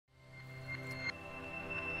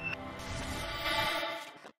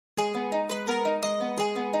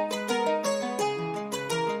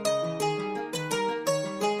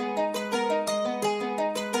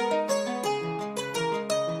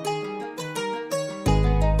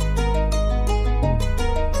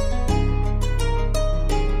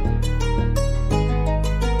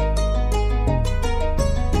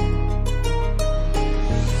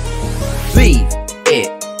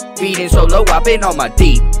so low, I've been on my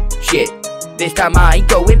deep shit. This time I ain't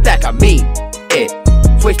going back, I mean it.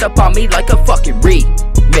 Switched up on me like a fucking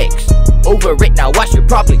remix. Over it now, I should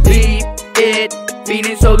probably leave it.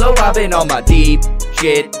 Feeling so low, I've been on my deep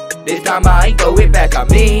shit. This time I ain't going back, I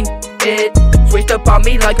mean it. Switched up on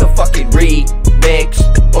me like a fucking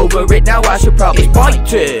remix. Over it now, I should probably it's my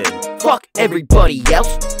turn. Fuck everybody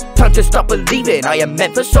else. Time to stop believing I am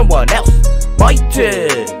meant for someone else. My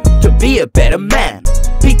turn to be a better man.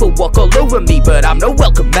 People walk all over me, but I'm no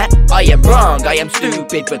welcome mat. I am wrong, I am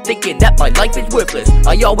stupid for thinking that my life is worthless.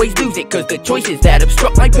 I always lose it cause the choices that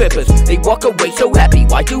obstruct my purpose. They walk away so happy,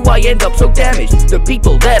 why do I end up so damaged? The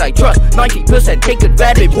people that I trust, 90% take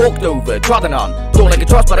advantage. Walked over, trodden on, don't like a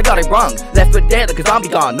trust but I got it wrong. Left for dead like a zombie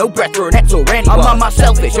gone, no breath for an ex or anyone. I'm on my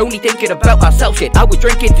selfish, only thinking about myself shit. I was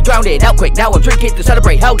drinking to drown it out quick, now I'm drinking to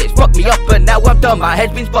celebrate how this fucked me up. But now I'm done, my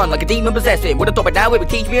head's been spun like a demon possessing. Would've thought by now it would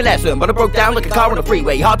teach me a lesson, but I broke down like a car on a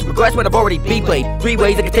freeway. Hard to progress when I've already been played. 3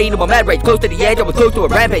 ways I contain my mad rage. Close to the edge, I was close to a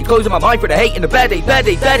rampage. Closing my mind for the hate and the bad days,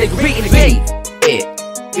 repeating again.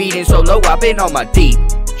 It, feeling so low, I've been on my deep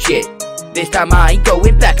shit. This time I ain't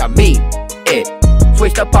going back, I mean it.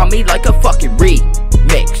 Switched up on me like a fucking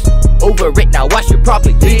remix. Over it now, I should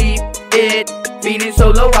probably leave it. Feeling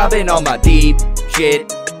so low, I've been on my deep shit.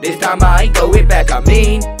 This time I ain't going back, I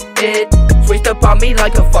mean it. Switched up on me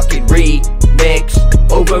like a fucking remix.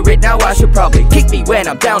 Over it now, I should probably kick me when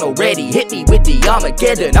I'm down already. Hit me with the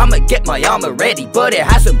Armageddon, I'ma get my armor ready. But it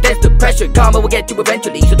has some desperate pressure, karma will get you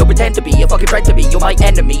eventually. So don't pretend to be a fucking friend to me. You're my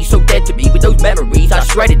enemy, so dead to me. With those memories, I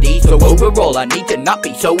shredded these. So overall, I need to not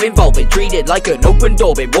be so involved. Been treated like an open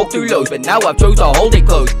door, been walked through lows. But now I've chose to hold it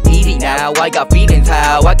close. Easy now, I got feelings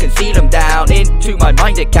how I conceal them down into my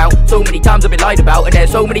mind account. So many times I've been lied about, and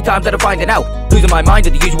there's so many times that I'm finding out. Losing my mind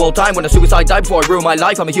at the usual time when a suicide died before I ruin my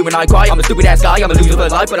life. I'm a human, I cry, I'm a stupid ass guy, I'm a loser for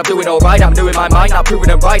life. But I'm doing alright, I'm doing my mind, not proving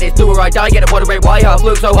them right. It's do or I die, get it, what a rate, why I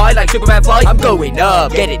flew so high like Superman fly. I'm going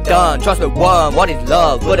up, get it done, trust no one. What is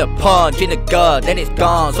love but a punch in the gut, then it's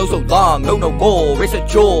gone. So long, no more, it's a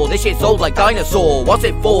chore. This shit's old like dinosaur. What's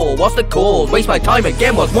it for, what's the cause? Waste my time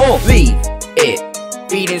again, what's more? Leave it,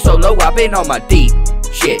 feeling so low, I've been on my deep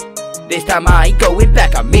shit. This time I ain't going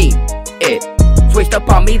back, I mean it. Switched up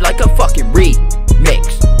on me like a fucking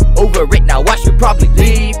remix. Over it now, I should probably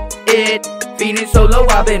leave it. Feeling so low,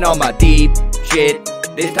 I've been on my deep shit.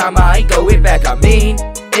 This time I ain't going back, I mean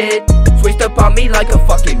it. Switched up on me like a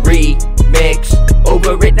fucking remix.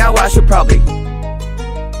 Over it now, I should probably